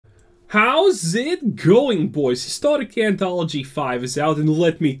How's it going, boys? Historic Anthology 5 is out, and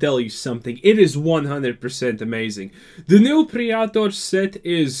let me tell you something, it is 100% amazing. The new PRAETOR set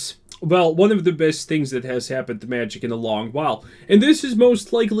is, well, one of the best things that has happened to Magic in a long while. And this is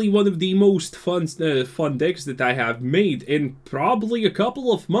most likely one of the most fun decks that I have made in probably a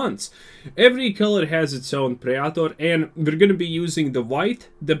couple of months. Every color has its own PRAETOR, and we're going to be using the white,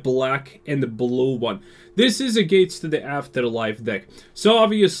 the black, and the blue one. This is a Gates to the Afterlife deck. So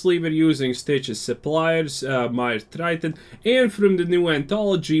obviously we're using Stitch's Suppliers, Mire Triton, and from the new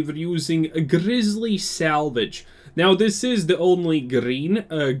Anthology we're using a Grisly Salvage. Now this is the only green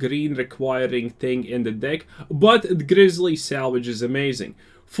requiring thing in the deck, but Grisly Salvage is amazing.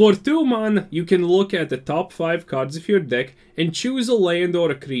 For 2 mana, you can look at the top 5 cards of your deck and choose a land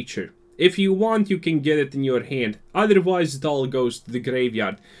or a creature. If you want, you can get it in your hand, otherwise it all goes to the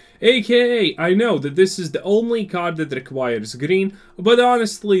graveyard. AKA, I know that this is the only card that requires green, but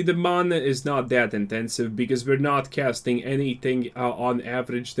honestly the mana is not that intensive because we're not casting anything on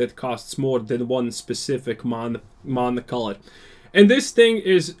average that costs more than one specific mana color. And this thing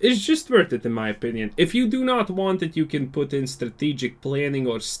is just worth it in my opinion. If you do not want it, you can put in strategic planning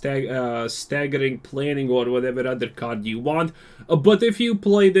or staggering planning or whatever other card you want. But if you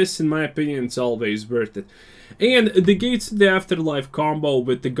play this, in my opinion, it's always worth it. And the Gates to the Afterlife combo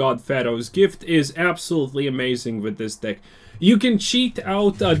with the God-Pharaoh's Gift is absolutely amazing with this deck. You can cheat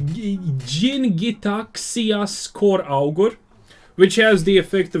out a Jin-Gitaxias core Augur, which has the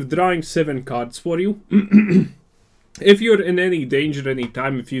effect of drawing 7 cards for you. If you're in any danger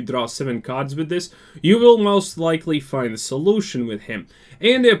anytime, if you draw 7 cards with this, you will most likely find a solution with him.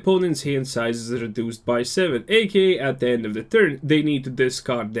 And the opponent's hand size is reduced by 7, aka at the end of the turn, they need to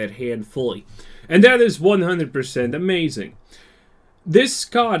discard their hand fully. And that is 100% amazing. This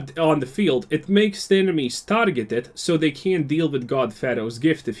card on the field, it makes the enemies targeted, so they can't deal with God-Pharaoh's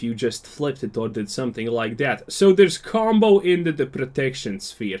Gift if you just flipped it or did something like that. So there's combo into the protection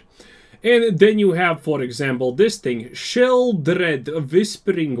sphere. And then you have, for example, this thing, Sheoldred, a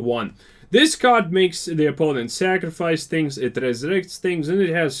Whispering One. This card makes the opponent sacrifice things, it resurrects things, and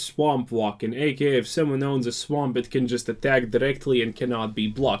it has Swamp Walking, aka if someone owns a swamp, it can just attack directly and cannot be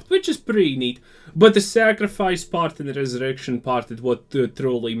blocked, which is pretty neat. But the sacrifice part and the resurrection part is what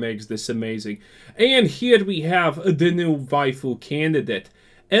truly makes this amazing. And here we have the new waifu candidate,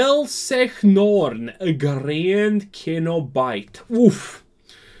 Norn, a Grand Cenobite. Oof.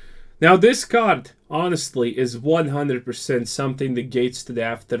 Now this card, honestly, is 100% something the Gates to the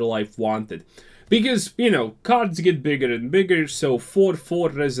Afterlife wanted. Because, you know, cards get bigger and bigger, so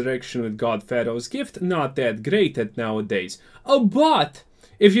 4/4 Resurrection with God-Pharaoh's Gift, not that great at nowadays. But,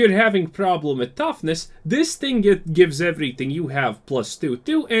 if you're having problem with toughness, this thing gives everything you have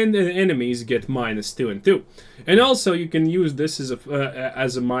 +2/2, and the enemies get -2 and 2. And also, you can use this as a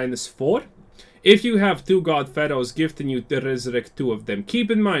 -4. If you have 2 God-Pharaoh's Gift and you resurrect 2 of them.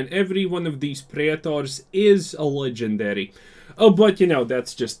 Keep in mind, every one of these PRAETORs is a legendary. But you know,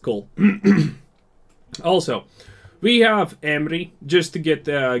 that's just cool. Also, we have Emry, just to get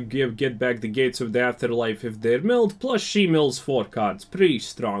back the Gates of the Afterlife if they're milled, plus she mills 4 cards, pretty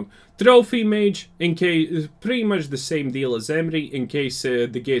strong. Trophy Mage, in case, pretty much the same deal as Emry, in case the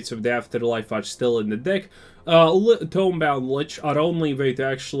Gates of the Afterlife are still in the deck. Tomebound Lich, our only way to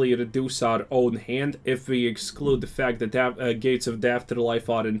actually reduce our own hand if we exclude the fact that Gates of the Afterlife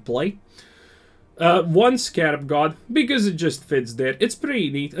are in play. 1 Scarab God, because it just fits there. It's pretty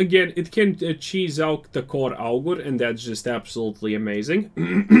neat. Again, it can cheese out the core Augur, and that's just absolutely amazing.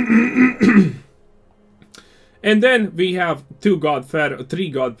 And then we have 3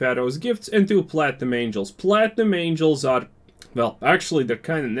 God-Pharaoh's Gifts and 2 Platinum Angels. Platinum Angels are, well, actually they're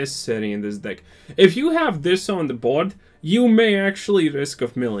kind of necessary in this deck. If you have this on the board, you may actually risk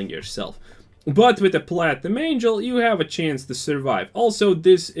of milling yourself. But with a Platinum Angel, you have a chance to survive. Also,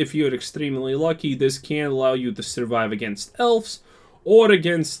 this, if you're extremely lucky, this can allow you to survive against elves or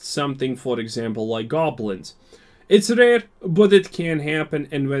against something, for example, like goblins. It's rare, but it can happen,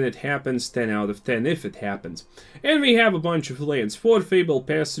 and when it happens, 10 out of 10 if it happens. And we have a bunch of lands, 4 Fabled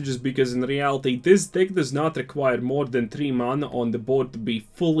Passages, because in reality, this deck does not require more than 3 mana on the board to be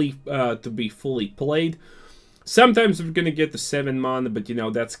fully played. Sometimes we're gonna get to 7 mana, but you know,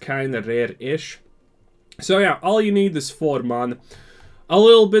 that's kinda rare-ish. So yeah, all you need is 4 mana. A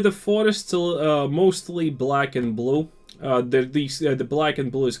little bit of forests, mostly black and blue. The black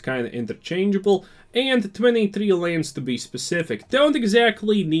and blue is kinda interchangeable. And 23 lands to be specific. Don't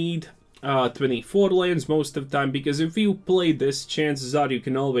exactly need 24 lands most of the time, because if you play this, chances are you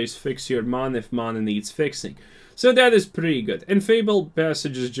can always fix your mana if mana needs fixing. So that is pretty good. And Fabled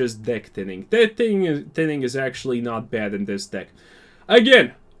Passage is just deck thinning. That thinning is actually not bad in this deck.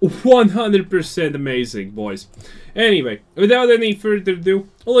 Again, 100% amazing, boys. Anyway, without any further ado,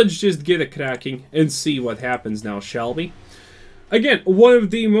 let's just get a cracking and see what happens now, shall we? Again, one of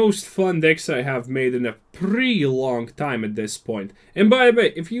the most fun decks I have made in a pretty long time at this point. And by the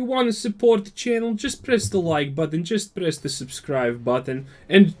way, if you want to support the channel, just press the like button, just press the subscribe button,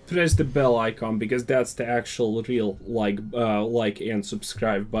 and press the bell icon, because that's the actual real like and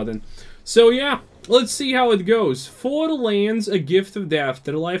subscribe button. So yeah, let's see how it goes. 4 lands, a Gift of the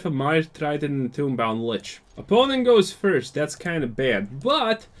Afterlife, a Mire Triton, and a Tomebound Lich. Opponent goes first, that's kind of bad,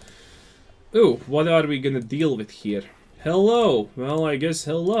 but... Ooh, what are we gonna deal with here? Hello. Well, I guess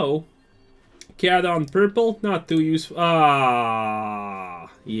hello. Cat on purple, not too useful. Ah,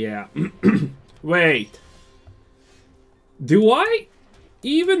 yeah. Wait. Do I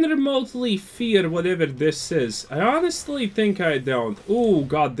even remotely fear whatever this is? I honestly think I don't. Ooh,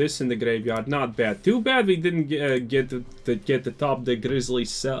 got this in the graveyard. Not bad. Too bad we didn't get the top the Grisly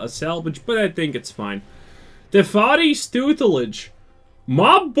Salvage, but I think it's fine. Tefari's Tutelage.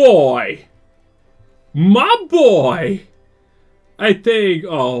 My boy. My boy. I think...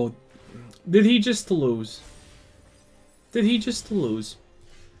 Oh, did he just lose? Did he just lose?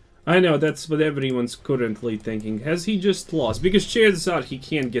 I know, that's what everyone's currently thinking. Has he just lost? Because chances are he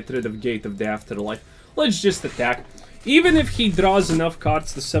can't get rid of Gate of the Afterlife. Let's just attack. Even if he draws enough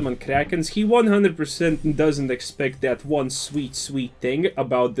cards to summon Krakens, he 100% doesn't expect that one sweet, sweet thing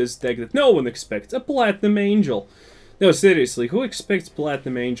about this deck that no one expects. A Platinum Angel. No, seriously, who expects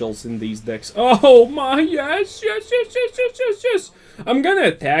Platinum Angels in these decks? Oh my, yes, yes, yes, yes, yes, yes, yes. I'm gonna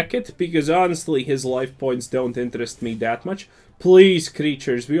attack it, because honestly, his life points don't interest me that much. Please,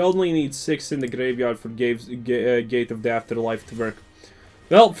 creatures, we only need 6 in the graveyard for Gate of the Afterlife to work.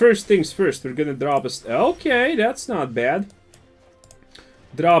 Well, first things first, we're gonna drop a... Okay, that's not bad.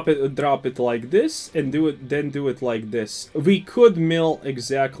 Drop it like this, and then do it like this. We could mill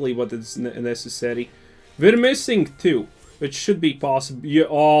exactly what is necessary. We're missing 2, which should be possible. Yeah,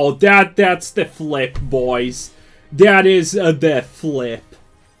 oh, that's the flip, boys. That is the flip.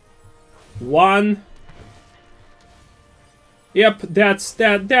 1. Yep, that's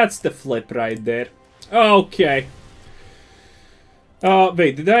the flip right there. Okay.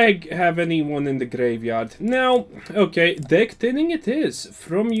 Wait, did I have anyone in the graveyard? No. Okay, deck thinning it is.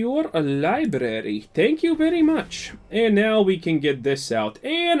 From your library. Thank you very much. And now we can get this out.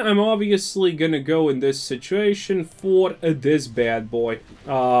 And I'm obviously gonna go in this situation for this bad boy.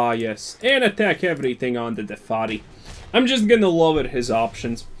 Ah, yes. And attack everything on the Tefari. I'm just gonna lower his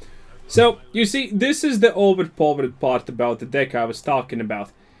options. So, you see, this is the overpowered part about the deck I was talking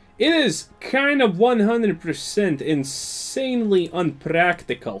about. It is kind of 100% insanely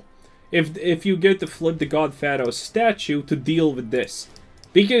unpractical if you get to flip the God-Pharaoh statue to deal with this.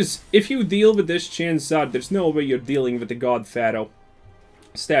 Because if you deal with this, chances are there's no way you're dealing with the God-Pharaoh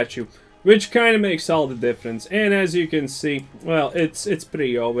statue. Which kind of makes all the difference. And as you can see, well, it's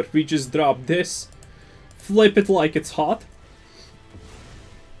pretty over. We just drop this, flip it like it's hot.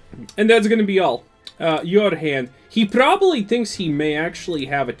 And that's gonna be all. Your hand. He probably thinks he may actually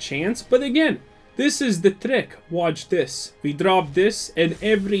have a chance, but again, this is the trick. Watch this. We drop this, and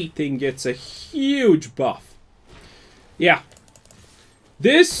everything gets a huge buff. Yeah.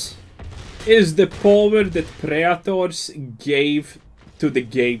 This is the power that Praetors gave to the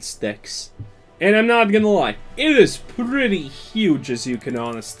Gates decks. And I'm not gonna lie, it is pretty huge, as you can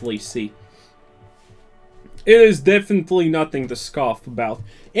honestly see. It is definitely nothing to scoff about.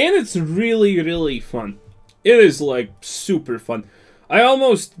 And it's really, really fun. It is, like, super fun. I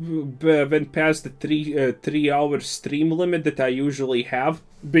almost went past the 3-hour stream limit that I usually have,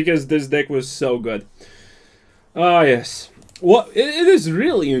 because this deck was so good. Ah, yes. Well, it is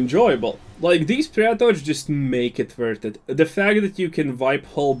really enjoyable. Like, these Praetors just make it worth it. The fact that you can wipe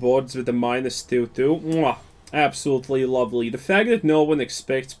whole boards with a -2/2, mwah, absolutely lovely. The fact that no one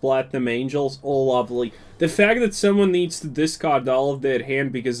expects Platinum Angels, lovely. The fact that someone needs to discard all of their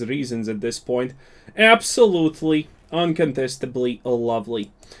hand because of reasons at this point, absolutely, uncontestably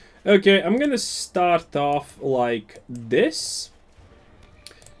lovely. Okay, I'm gonna start off like this.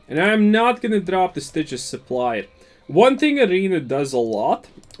 And I'm not gonna drop the Stitches Supplier. One thing Arena does a lot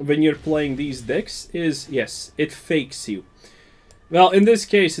when you're playing these decks is, yes, it fakes you. Well, in this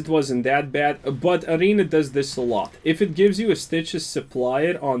case, it wasn't that bad, but Arena does this a lot. If it gives you a Stitches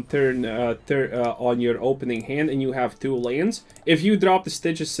Supplier on on your opening hand and you have 2 lands, if you drop the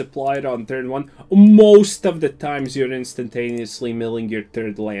Stitches Supplier on turn 1, most of the times you're instantaneously milling your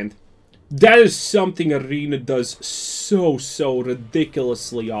 3rd land. That is something Arena does so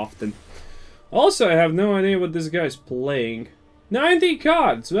ridiculously often. Also, I have no idea what this guy's playing. 90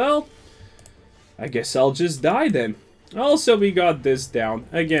 cards, well, I guess I'll just die then. Also, we got this down.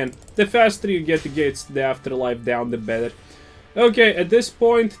 Again, the faster you get the gates to the Afterlife down, the better. Okay, at this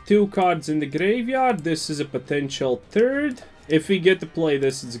point, 2 cards in the graveyard. This is a potential third. If we get to play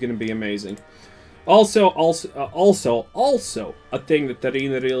this, it's gonna be amazing. Also, a thing that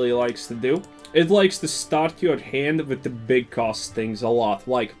Arena really likes to do. It likes to start your hand with the big cost things a lot.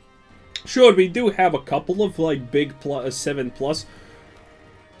 Like, sure, we do have a couple of, like, big 7+.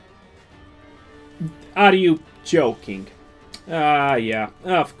 Are you joking? Yeah,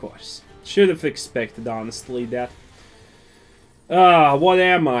 of course. Should have expected, honestly, that. What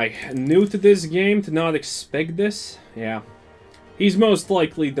am I? New to this game to not expect this? Yeah. He's most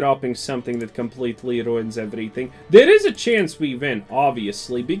likely dropping something that completely ruins everything. There is a chance we win,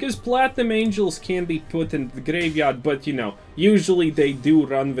 obviously, because Platinum Angels can be put in the graveyard, but, you know, usually they do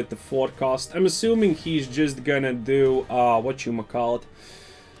run with the 4 cost. I'm assuming he's just gonna do, whatchamacallit.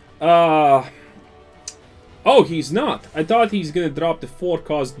 Oh, he's not. I thought he's gonna drop the 4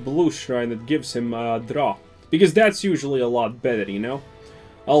 cost blue shrine that gives him draw. Because that's usually a lot better, you know?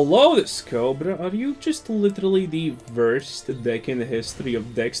 Hello, this Cobra. Are you just literally the worst deck in the history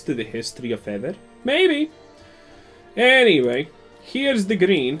of decks to the history of ever? Maybe. Anyway, here's the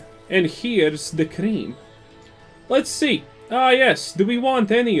green, and here's the cream. Let's see. Ah, yes. Do we want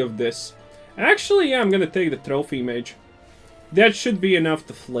any of this? Actually, yeah, I'm gonna take the Trophy Mage. That should be enough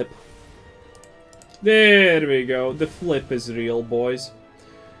to flip. There we go. The flip is real, boys.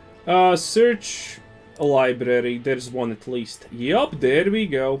 Search a library. There's one at least. Yup, there we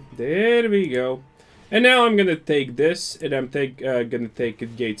go. There we go. And now I'm gonna take this, and I'm gonna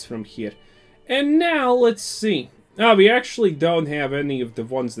take gates from here. And now, let's see. We actually don't have any of the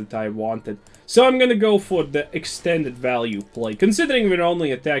ones that I wanted. So I'm gonna go for the extended value play. Considering we're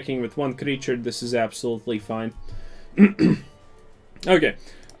only attacking with 1 creature, this is absolutely fine. Okay.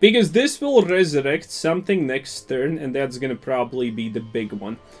 Because this will resurrect something next turn, and that's gonna probably be the big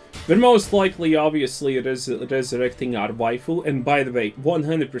one. We're most likely, obviously, resurrecting our waifu, and by the way,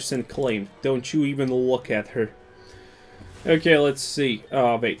 100% claimed. Don't you even look at her. Okay, let's see.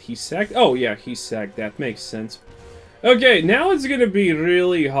 Wait, he sacked? Oh, yeah, he sacked. That makes sense. Okay, now it's gonna be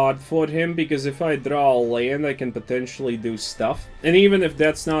really hard for him, because if I draw a land, I can potentially do stuff. And even if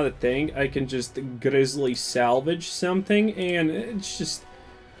that's not a thing, I can just Grisly Salvage something, and it's just...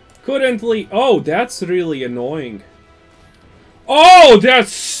 Currently... Oh, that's really annoying. Oh,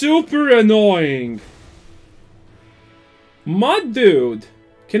 that's super annoying! Mud dude!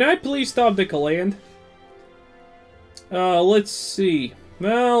 Can I please stop the land? Let's see.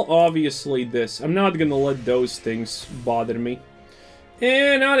 Well, obviously this. I'm not gonna let those things bother me.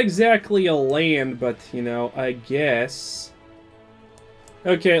 Not exactly a land, but, you know, I guess.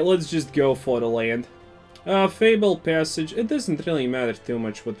 Okay, let's just go for the land. Fabled Passage. It doesn't really matter too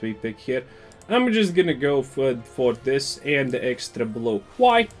much what we pick here. I'm just gonna go for this and the extra blue.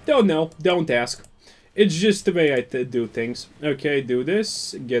 Why? Don't know. Don't ask. It's just the way I do things. Okay, do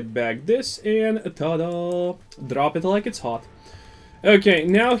this, get back this, and ta-da! Drop it like it's hot. Okay,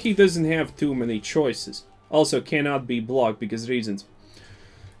 now he doesn't have too many choices. Also, cannot be blocked because reasons.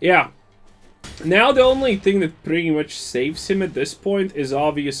 Yeah. Now the only thing that pretty much saves him at this point is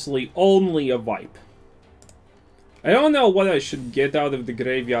obviously only a wipe. I don't know what I should get out of the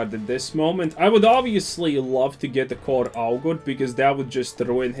graveyard at this moment. I would obviously love to get the core Augur, because that would just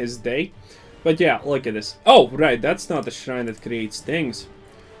ruin his day. But yeah, look at this. Oh, right, that's not the shrine that creates things.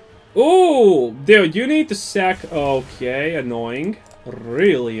 Ooh, dude, you need to sack... Okay, annoying.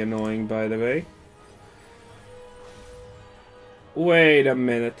 Really annoying, by the way. Wait a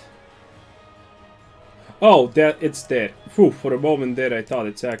minute. Oh, it's there. Whew, for a moment there, I thought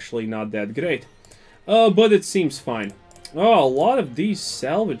it's actually not that great. But it seems fine. Oh, a lot of these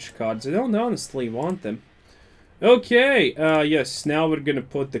salvage cards. I don't honestly want them. Okay, yes, now we're gonna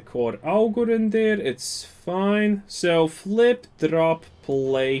put the core Augur in there. It's fine. So, flip, drop,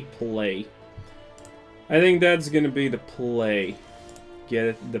 play, play. I think that's gonna be the play. Get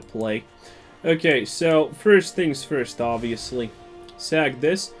it? The play. Okay, so, first things first, obviously. Sack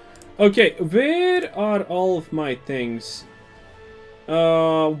this. Okay, where are all of my things?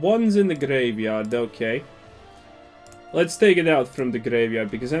 One's in the graveyard, okay. Let's take it out from the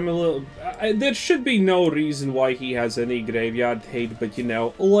graveyard, because I'm a little... there should be no reason why he has any graveyard hate, but you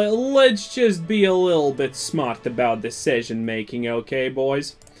know, let's just be a little bit smart about decision making, okay,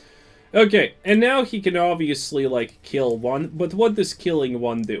 boys? Okay, and now he can obviously, like, kill one, but what does killing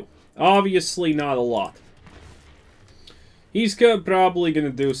one do? Obviously not a lot. He's probably gonna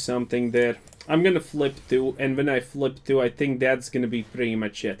do something there. I'm gonna flip 2, and when I flip 2, I think that's gonna be pretty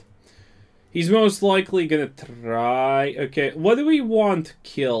much it. He's most likely gonna try... Okay, what do we want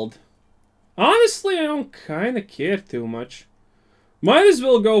killed? Honestly, I don't kind of care too much. Might as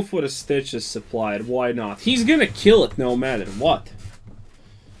well go for a Stitches Supplier, why not? He's gonna kill it no matter what.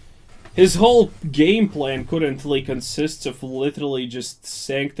 His whole game plan currently consists of literally just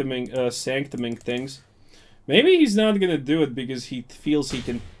sanctuming things. Maybe he's not gonna do it because he feels he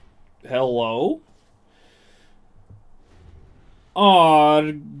can... Hello?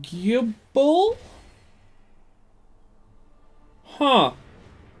 Arguable? Huh.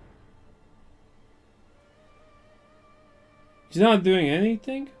 He's not doing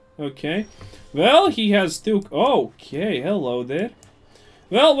anything? Okay. Well, he has two... Okay, hello there.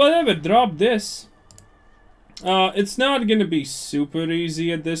 Well, whatever, drop this. It's not gonna be super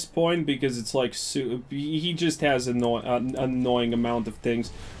easy at this point, because it's like... he just has an annoying amount of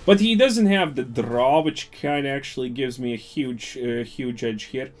things. But he doesn't have the draw, which kind of actually gives me a huge edge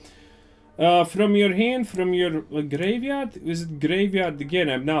here. From your hand, from your graveyard? Is it graveyard? Again,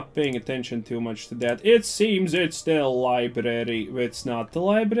 I'm not paying attention too much to that. It seems it's the library. It's not the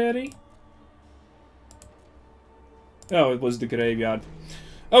library. Oh, it was the graveyard.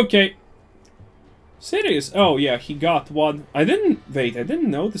 Okay. Serious? Oh, yeah, he got one. Wait, I didn't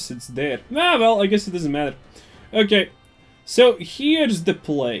notice it's there. Ah, well, I guess it doesn't matter. Okay. So, here's the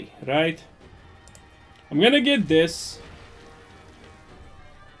play, right? I'm gonna get this.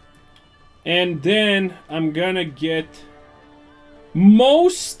 And then I'm gonna get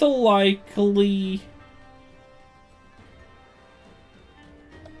most likely...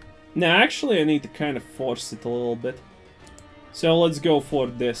 Nah, actually I need to kind of force it a little bit. So let's go for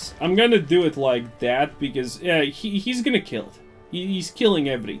this. I'm gonna do it like that because yeah, he's gonna kill it. He's killing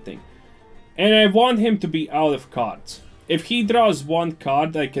everything. And I want him to be out of cards. If he draws one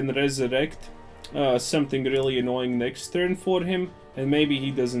card, I can resurrect something really annoying next turn for him. And maybe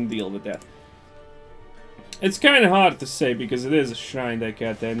he doesn't deal with that. It's kind of hard to say because it is a shrine deck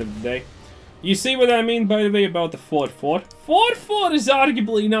at the end of the day. You see what I mean, by the way, about the 4-4? 4-4 is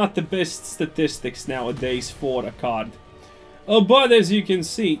arguably not the best statistics nowadays for a card. But as you can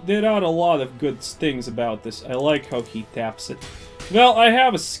see, there are a lot of good things about this. I like how he taps it. Well, I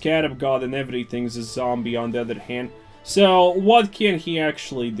have a Scarab God and everything's a zombie on the other hand. So, what can he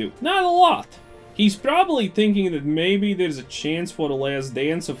actually do? Not a lot. He's probably thinking that maybe there's a chance for the last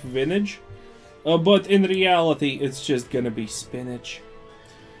dance of vintage. But in reality, it's just gonna be spinach.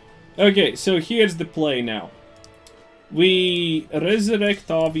 Okay, so here's the play now. We resurrect,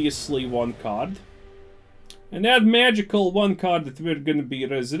 obviously, one card. And that magical one card that we're gonna be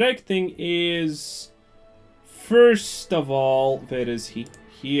resurrecting is... First of all, where is he?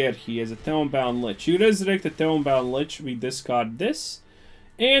 Here he is, a Tomebound Lich. You resurrect a Tomebound Lich, we discard this.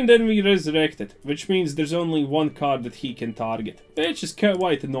 And then we resurrect it, which means there's only one card that he can target. Which is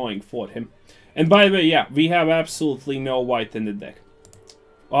quite annoying for him. And by the way, yeah, we have absolutely no white in the deck.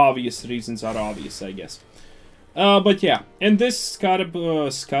 Obvious reasons are obvious, I guess. But yeah, and this Scarab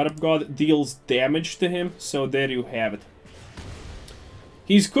God deals damage to him, so there you have it.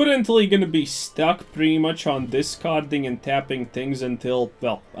 He's currently gonna be stuck pretty much on discarding and tapping things until,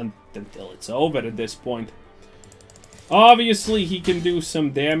 well, until it's over at this point. Obviously, he can do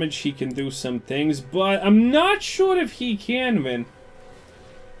some damage, he can do some things, but I'm not sure if he can win.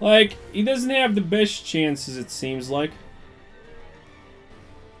 Like, he doesn't have the best chances, it seems like.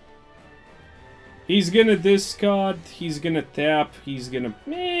 He's gonna discard, he's gonna tap, he's gonna...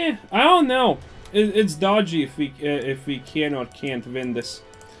 I don't know. It's dodgy if we can or can't win this.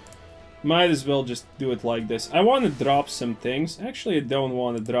 Might as well just do it like this. I want to drop some things. Actually, I don't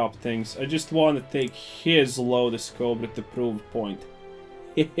want to drop things. I just want to take his Lotus Cobra to prove point.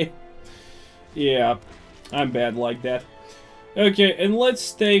 Yeah, I'm bad like that. Okay, and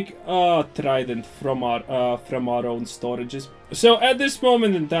let's take Trident from our own storages. So at this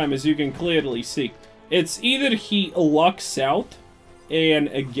moment in time, as you can clearly see, it's either he lucks out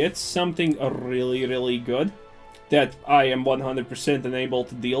and gets something really, really good that I am 100% unable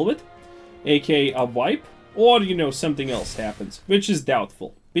to deal with, aka a wipe, or, you know, something else happens, which is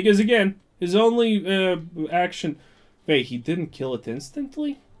doubtful. Because again, his only action... Wait, he didn't kill it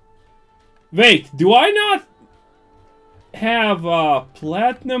instantly? Wait, do I not have a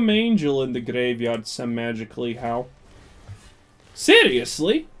Platinum Angel in the graveyard some magically? How?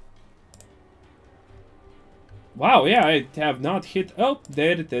 Seriously? Wow, yeah, I have not hit... Oh,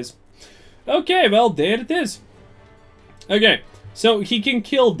 there it is. Okay, well, there it is. Okay, so he can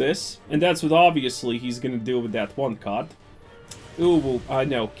kill this, and that's what obviously he's gonna do with that one card. Ooh, I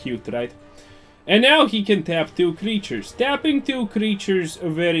know, cute, right? And now he can tap two creatures. Tapping two creatures,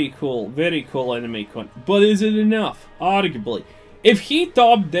 very cool enemy con. But is it enough? Arguably. If he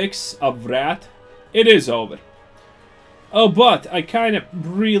top decks a Wrath, it is over. Oh, but I kind of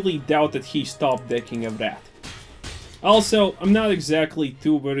really doubt that he stopped decking a rat. Also, I'm not exactly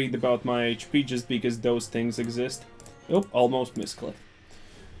too worried about my HP just because those things exist. Oh, almost misclicked.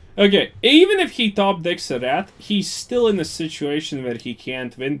 Okay, even if he top decks a rat, he's still in a situation where he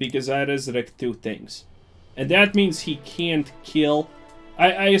can't win because I resurrect 2 things. And that means he can't kill.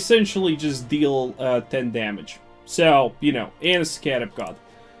 I essentially just deal 10 damage. So, you know, and a Scarab God.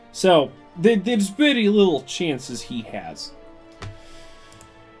 So, there's very little chances he has.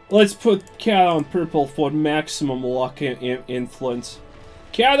 Let's put Cat on Purple for maximum luck influence.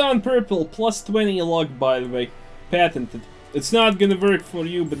 Cat on Purple, plus 20 luck, by the way. Patented. It's not gonna work for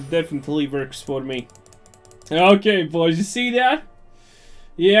you, but it definitely works for me. Okay, boys, you see that?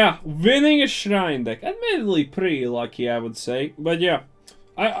 Yeah, winning a Shrine deck. Admittedly, pretty lucky, I would say. But yeah,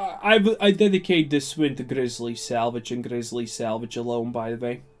 I dedicate this win to Grisly Salvage and Grisly Salvage alone, by the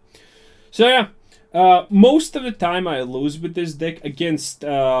way. So yeah. Most of the time I lose with this deck against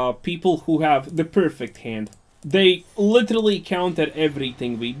people who have the perfect hand. They literally counter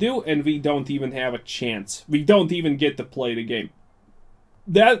everything we do, and we don't even have a chance. We don't even get to play the game.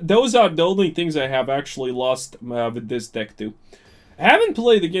 Those are the only things I have actually lost with this deck too. I haven't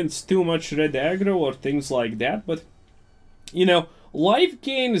played against too much red aggro or things like that, but you know, life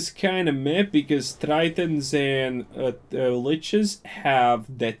gain is kind of meh because Tritons and Liches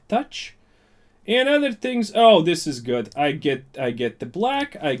have Death Touch. And other things, oh, this is good. I get the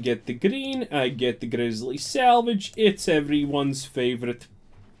black, I get the green, I get the Grisly Salvage. It's everyone's favorite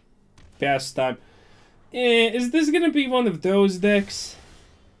pastime. Is this gonna be one of those decks?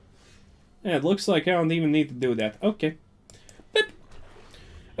 Yeah, it looks like I don't even need to do that. Okay. Beep.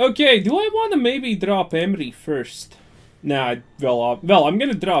 Okay, do I want to maybe drop Emry first? Nah, well, I'm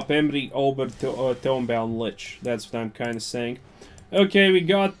gonna drop Emry over to Tomebound Lich. That's what I'm kind of saying. Okay, we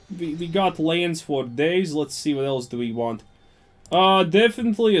got lands for days. Let's see what else do we want.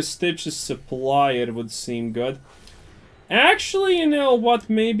 Definitely a Stitch's Supplier would seem good. Actually, you know what?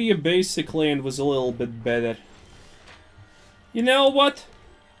 Maybe a basic land was a little bit better. You know what?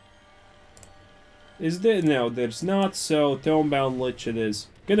 Is there? No, there's not. So Tomebound Lich it is.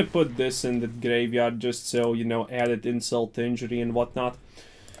 Gonna put this in the graveyard just so, you know, added insult to injury and whatnot.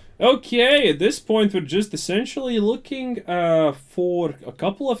 Okay, at this point we're just essentially looking for a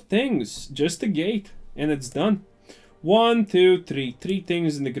couple of things. Just a gate, and it's done. 1, 2, 3. 3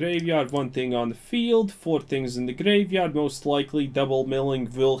 things in the graveyard, 1 thing on the field, 4 things in the graveyard. Most likely double milling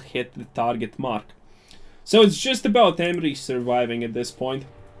will hit the target mark. So it's just about Emry surviving at this point.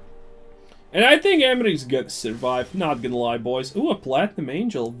 And I think Emry's gonna survive, not gonna lie, boys. Ooh, a Platinum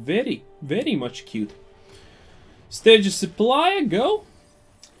Angel. Very, very much cute. Stage of Supplier, go.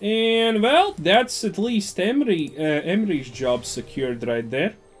 And, well, that's at least Emry's job secured right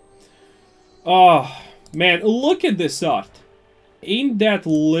there. Oh, man, look at this art. Ain't that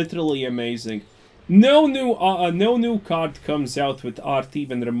literally amazing? No new card comes out with art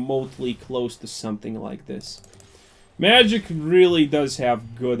even remotely close to something like this. Magic really does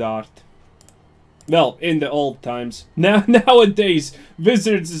have good art. Well, in the old times. Nowadays,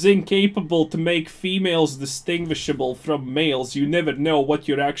 Wizards is incapable to make females distinguishable from males. You never know what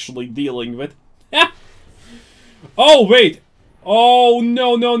you're actually dealing with. Oh, wait. Oh,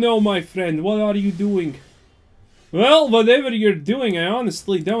 no, my friend. What are you doing? Well, whatever you're doing, I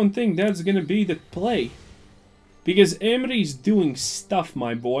honestly don't think that's gonna be the play. Because Emry's doing stuff,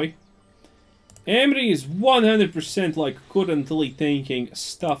 my boy. Emry is 100% like currently thinking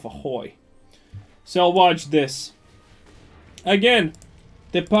stuff ahoy. So watch this. Again,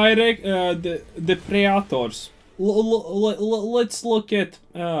 the Praetors. Let's look at.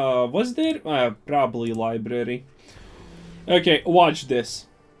 Was there? Probably library. Okay, watch this.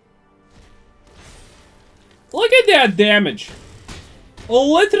 Look at that damage.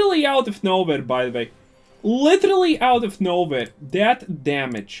 Literally out of nowhere, by the way. Literally out of nowhere. That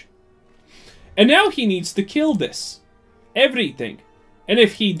damage. And now he needs to kill this. Everything. And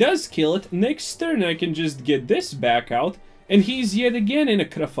if he does kill it, next turn I can just get this back out, and he's yet again in a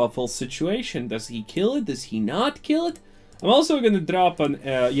kerfuffle situation. Does he kill it? Does he not kill it? I'm also gonna drop an,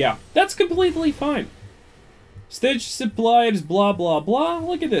 yeah, that's completely fine. Stage suppliers, blah, blah, blah.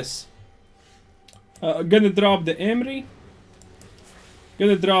 Look at this. Gonna drop the Emry.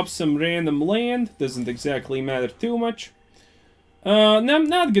 Gonna drop some random land. Doesn't exactly matter too much. No, I'm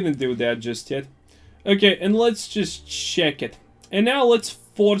not gonna do that just yet. Okay, and let's just check it. And now let's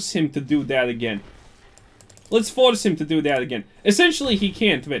force him to do that again. Let's force him to do that again. Essentially, he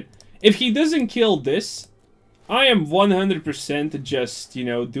can't win. If he doesn't kill this, I am 100% just, you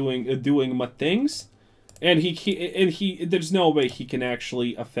know, doing my things. And there's no way he can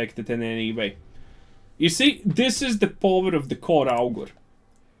actually affect it in any way. You see, this is the power of the core Augur.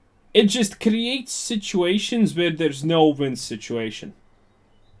 It just creates situations where there's no win situation.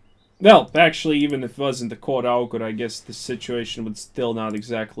 Well, actually, even if it wasn't the core Augur, I guess the situation would still not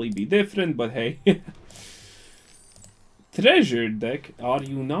exactly be different, but hey. Treasure deck, are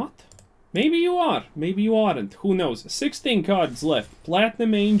you not? Maybe you are, maybe you aren't, who knows. 16 cards left,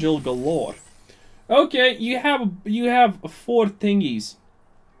 Platinum Angel galore. Okay, you have 4 thingies.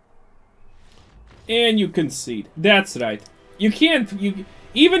 And you concede. That's right. You can't,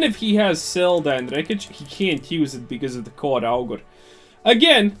 even if he has Zelda and Wreckage, he can't use it because of the core Augur.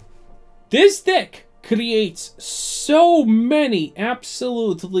 Again, this deck creates so many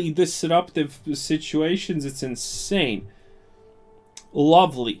absolutely disruptive situations, it's insane.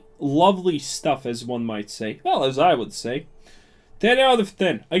 Lovely. Lovely stuff, as one might say. Well, as I would say. 10 out of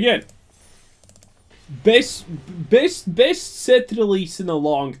 10. Again, best set release in a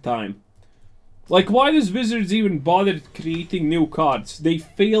long time. Like, why does Wizards even bother creating new cards? They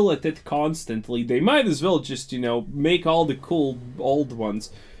fail at it constantly. They might as well just, you know, make all the cool old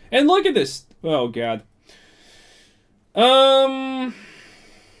ones. And look at this. Oh, God.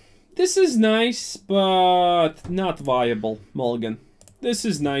 This is nice, but not viable, Mulligan. This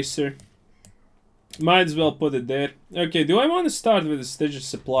is nicer. Might as well put it there. Okay, do I want to start with a Stitch's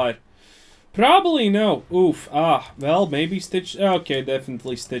Supplier? Probably no. Oof. Ah, well, maybe Stitch... Okay,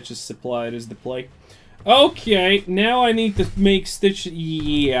 definitely Stitch's Supplier is the play. Okay, now I need to make Stitch...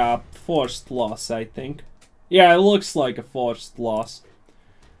 Yeah, forced loss, I think. Yeah, it looks like a forced loss.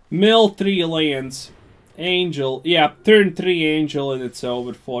 Mill 3 lands. Angel. Yeah, turn 3 Angel and it's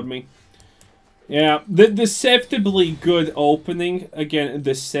over for me. Yeah, the deceptively good opening. Again,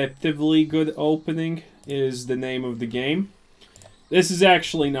 deceptively good opening is the name of the game. This is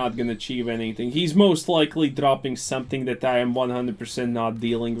actually not going to achieve anything. He's most likely dropping something that I am 100% not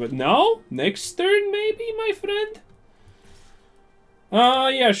dealing with. No? Next turn, maybe, my friend?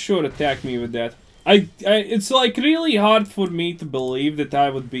 Yeah, sure, attack me with that. It's like really hard for me to believe that I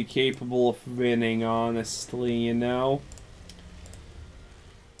would be capable of winning, honestly, you know?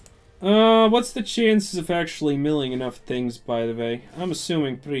 What's the chances of actually milling enough things, by the way? I'm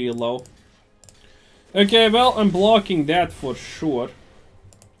assuming pretty low. Okay, well, I'm blocking that for sure.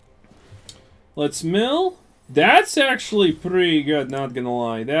 Let's mill. That's actually pretty good, not gonna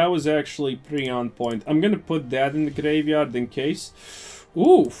lie. That was actually pretty on point. I'm gonna put that in the graveyard in case.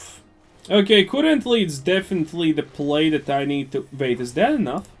 Oof. Okay, currently it's definitely the play that I need to... Wait, is that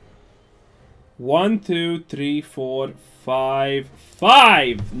enough? 1, 2, 3, 4, 5...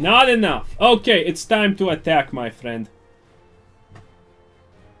 5! Not enough. Okay, it's time to attack, my friend.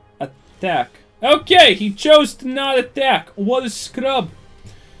 Attack. Okay, he chose to not attack. What a scrub.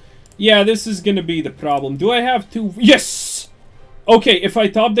 Yeah, this is gonna be the problem. Do I have to... Yes! Okay, if I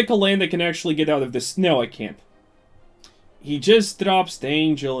top deck a land, I can actually get out of this. No, I can't. He just drops the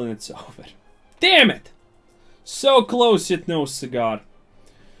Angel and it's over. Damn it! So close, yet no cigar.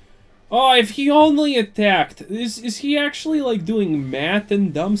 Oh, if he only attacked. Is he actually, like, doing math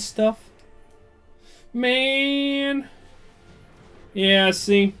and dumb stuff? Man. Yeah,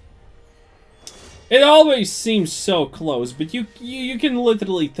 see? It always seems so close, but you can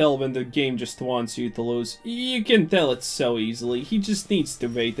literally tell when the game just wants you to lose. You can tell it so easily. He just needs to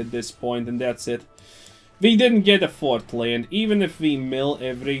wait at this point, and that's it. We didn't get a 4th land. Even if we mill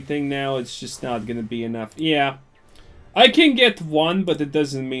everything now, it's just not gonna be enough. Yeah. I can get 1, but it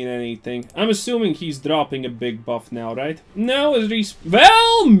doesn't mean anything. I'm assuming he's dropping a big buff now, right? No, at least...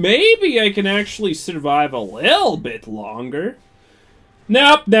 Well, maybe I can actually survive a little bit longer.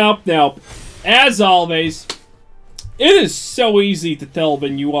 Nope, nope, nope. As always, it is so easy to tell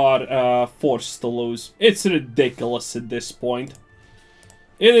when you are forced to lose. It's ridiculous at this point.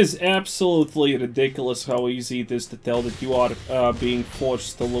 It is absolutely ridiculous how easy it is to tell that you are being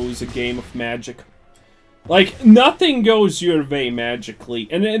forced to lose a game of Magic. Like, nothing goes your way magically,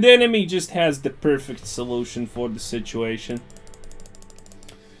 and the enemy just has the perfect solution for the situation.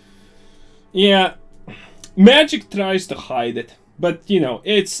 Yeah, Magic tries to hide it, but, you know,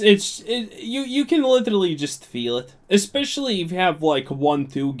 you can literally just feel it. Especially if you have, like,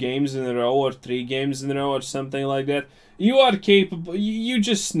 1-2 games in a row, or 3 games in a row, or something like that. You are capable, you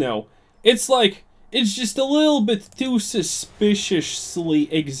just know. It's like, it's just a little bit too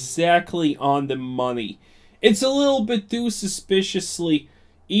suspiciously exactly on the money. It's a little bit too suspiciously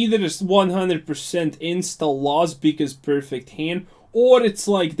either 100% insta loss because perfect hand, or it's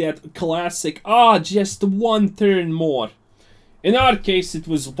like that classic, just 1 turn more. In our case, it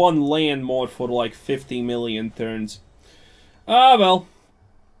was 1 land more for like 50 million turns. Well,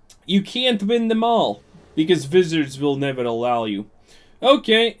 you can't win them all, because Wizards will never allow you.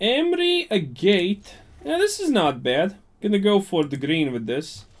 Okay, Emry, a gate. Yeah, this is not bad. Gonna go for the green with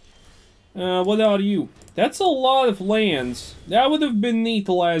this. What are you? That's a lot of lands. That would have been neat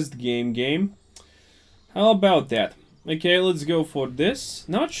last game. How about that? Okay, let's go for this.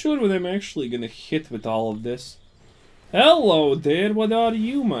 Not sure what I'm actually gonna hit with all of this. Hello there, what are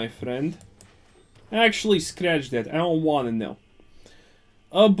you, my friend? Actually, scratch that. I don't wanna know.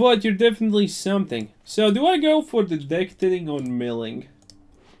 But you're definitely something. So, do I go for the deck thinning on milling?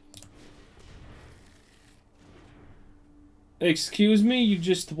 Excuse me, you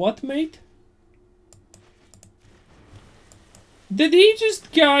just what, mate? Did he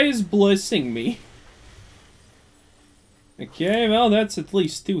just guys blessing me? Okay, well, that's at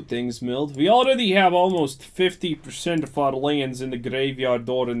least two things milled. We already have almost 50% of our lands in the graveyard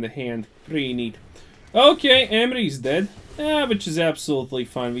or in the hand. Pretty neat. Okay, Emry's dead. Which is absolutely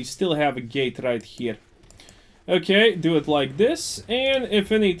fine. We still have a gate right here. Okay, do it like this. And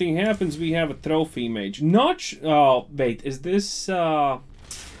if anything happens, we have a Trophy Mage. Oh, wait, is this, There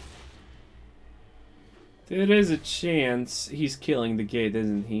is a chance he's killing the gate,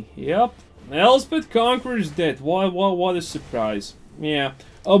 isn't he? Yep. Elspeth Conqueror's dead. What a surprise. Yeah.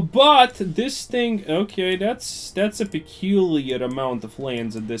 But this thing, okay, that's a peculiar amount of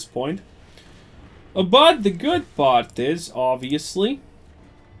lands at this point. But the good part is, obviously,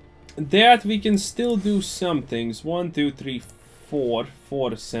 that we can still do some things. 1, 2, 3, 4.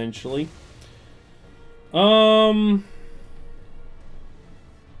 4 essentially. A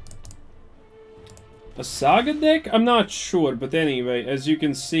Saga deck? I'm not sure, but anyway, as you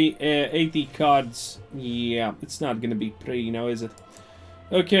can see, 80 cards. Yeah, it's not gonna be pretty now, is it?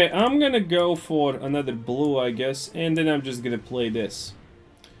 Okay, I'm gonna go for another blue, I guess, and then I'm just gonna play this.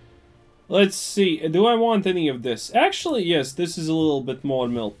 Let's see, do I want any of this? Actually, yes, this is a little bit more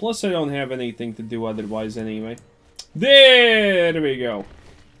mill. Plus, I don't have anything to do otherwise anyway. There we go.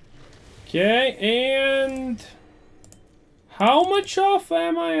 Okay, and... how much off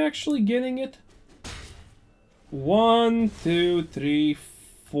am I actually getting it? 1, 2, 3,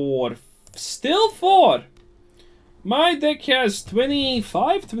 4. Still 4! My deck has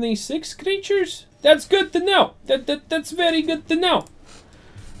 25, 26 creatures? That's good to know. That's very good to know.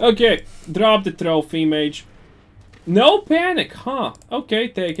 Okay, drop the Trophy Mage. No panic, huh? Okay,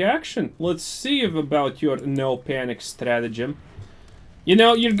 take action. Let's see about your no panic stratagem. You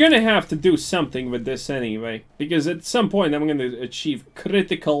know, you're gonna have to do something with this anyway, because at some point I'm gonna achieve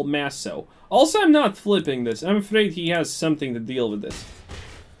critical masso. Also, I'm not flipping this. I'm afraid he has something to deal with this.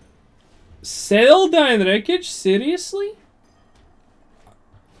 Celdine Wreckage? Seriously?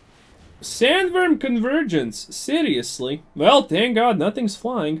 Sandworm Convergence? Seriously? Well, thank God, nothing's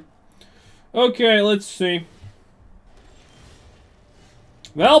flying. Okay, let's see.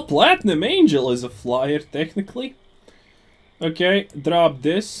 Well, Platinum Angel is a flyer, technically. Okay, drop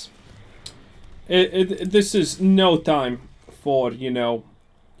this. This is no time for, you know...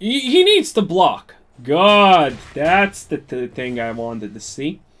 He needs to block. God, that's the thing I wanted to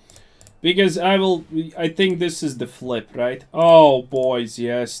see. Because I think this is the flip, right? Oh, boys,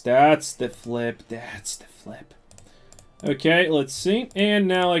 yes, that's the flip. That's the flip. Okay, let's see. And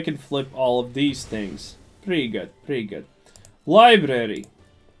now I can flip all of these things. Pretty good, pretty good. Library.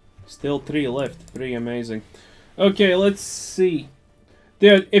 Still 3 left. Pretty amazing. Okay, let's see.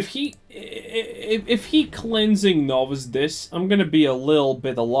 Dude, if he cleansing Novice this, I'm gonna be a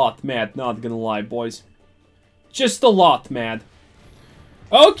lot mad, not gonna lie, boys. Just a lot mad.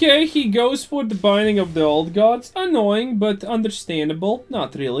 Okay, he goes for the Binding of the Old Gods. Annoying, but understandable.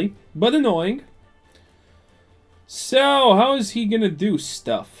 Not really, but annoying. So, how is he gonna do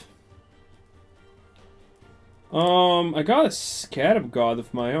stuff? I got a Scarab God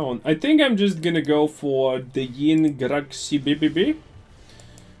of my own. I think I'm just gonna go for the Jin-Gitaxias.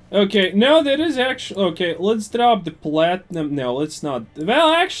 Okay, no, that is actually... okay, let's drop the Platinum... no, let's not...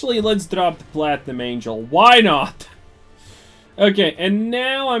 well, actually, let's drop the Platinum Angel. Why not? Okay, and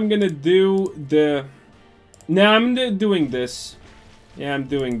now I'm gonna do the... now I'm doing this. Yeah, I'm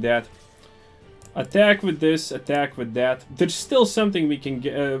doing that. Attack with this, attack with that. There's still something we can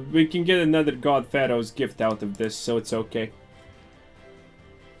get. We can get another God-Pharaoh's gift out of this, so it's okay.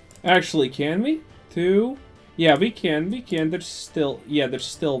 Actually, can we? 2... yeah, we can. There's still... yeah, there's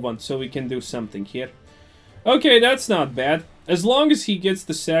still one, so we can do something here. Okay, that's not bad. As long as he gets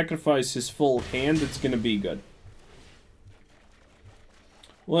to sacrifice his full hand, it's gonna be good.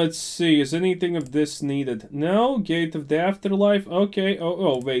 Let's see, is anything of this needed? No, Gate of the Afterlife, okay.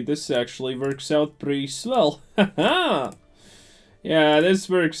 Oh, wait, this actually works out pretty swell. Haha! Yeah, this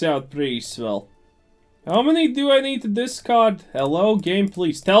works out pretty swell. How many do I need to discard? Hello, game,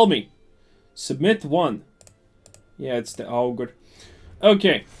 please tell me. Submit 1. Yeah, it's the Augur.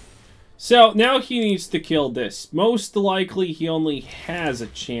 Okay. So, now he needs to kill this. Most likely, he only has a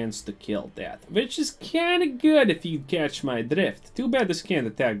chance to kill that. Which is kinda good if you catch my drift. Too bad this can't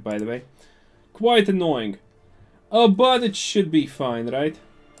attack, by the way. Quite annoying. Oh, but it should be fine, right?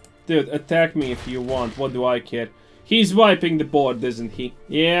 Dude, attack me if you want. What do I care? He's wiping the board, isn't he?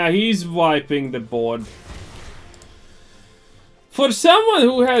 Yeah, he's wiping the board. For someone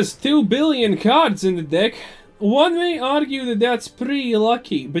who has 2 billion cards in the deck, one may argue that that's pretty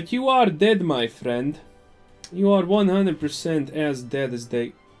lucky, but you are dead, my friend. You are 100% as dead as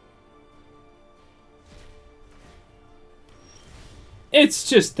they... It's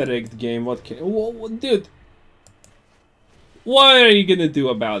just a rigged game, what can... Dude. What are you gonna do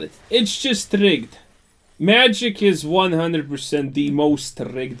about it? It's just rigged. Magic is 100% the most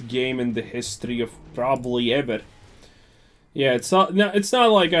rigged game in the history of probably ever. Yeah, it's not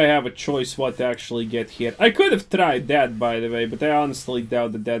like I have a choice what to actually get here. I could have tried that, by the way, but I honestly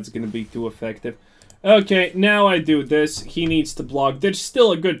doubt that that's going to be too effective. Okay, now I do this. He needs to block. There's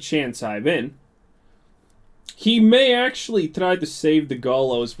still a good chance I win. He may actually try to save the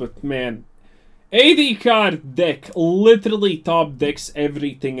Gallows, but man... 80 card deck literally top decks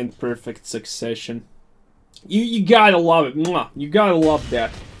everything in perfect succession. You gotta love it. Mwah. You gotta love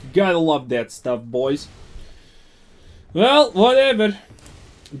that. You gotta love that stuff, boys. Well, whatever.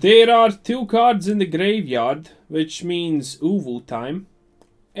 There are 2 cards in the graveyard, which means Uwu time.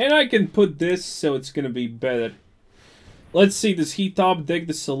 And I can put this, so it's gonna be better. Let's see, does he top deck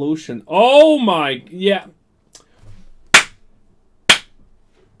the solution? Oh my... yeah.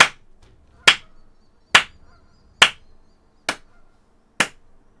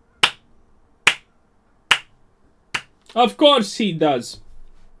 Of course he does.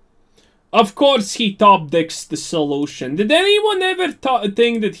 Of course he top decks the solution. Did anyone ever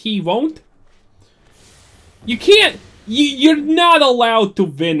think that he won't? You can't... You're not allowed to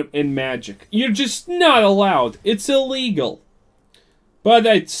win in Magic. You're just not allowed. It's illegal. But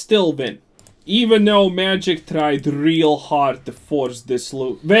I'd still win. Even though Magic tried real hard to force this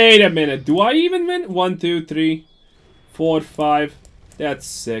loot. Wait a minute. Do I even win? 1, 2, 3, 4, 5. That's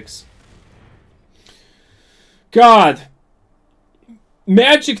 6. God.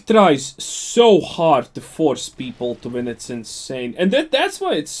 Magic tries so hard to force people to win, it's insane. And that's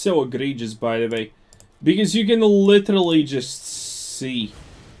why it's so egregious, by the way. Because you can literally just see.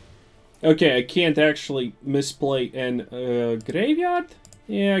 Okay, I can't actually misplay in graveyard?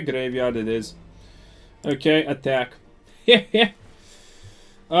 Yeah, graveyard it is. Okay, attack.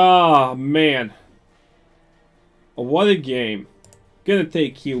 Ah, man. What a game. Gonna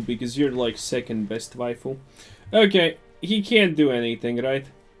take you because you're like second best waifu. Okay. He can't do anything, right?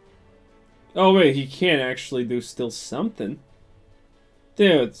 Oh wait, he can actually do still something.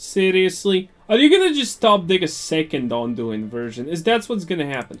 Dude, seriously? Are you gonna just stop dig a second undo inversion? Is that what's gonna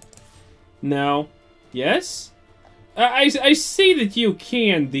happen? No. Yes? I see that you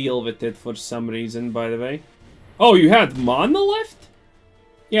can deal with it for some reason, by the way. Oh, you had mana left?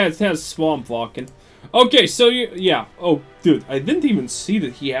 Yeah, it has Swamp Walking. Okay, so you... yeah. Oh, dude, I didn't even see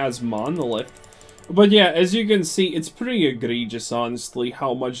that he has mana left. But yeah, as you can see, it's pretty egregious, honestly,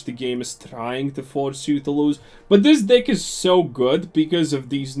 how much the game is trying to force you to lose. But this deck is so good because of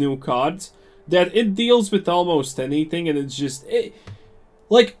these new cards that it deals with almost anything, and it's just...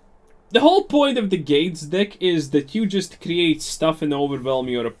 like, the whole point of the Gates deck is that you just create stuff and overwhelm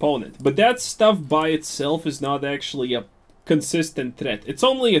your opponent. But that stuff by itself is not actually a consistent threat. It's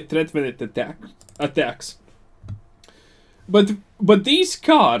only a threat when it attacks. But these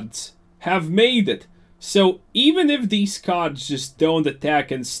cards have made it so even if these cards just don't attack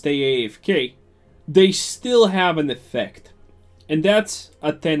and stay AFK, they still have an effect. And that's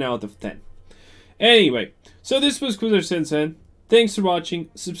a 10 out of 10. Anyway, so this was Kuzer-Sensen. Thanks for watching.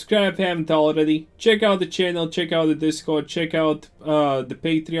 Subscribe if you haven't already. Check out the channel, check out the Discord, check out the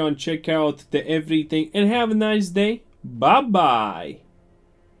Patreon, check out the everything, and have a nice day. Bye-bye.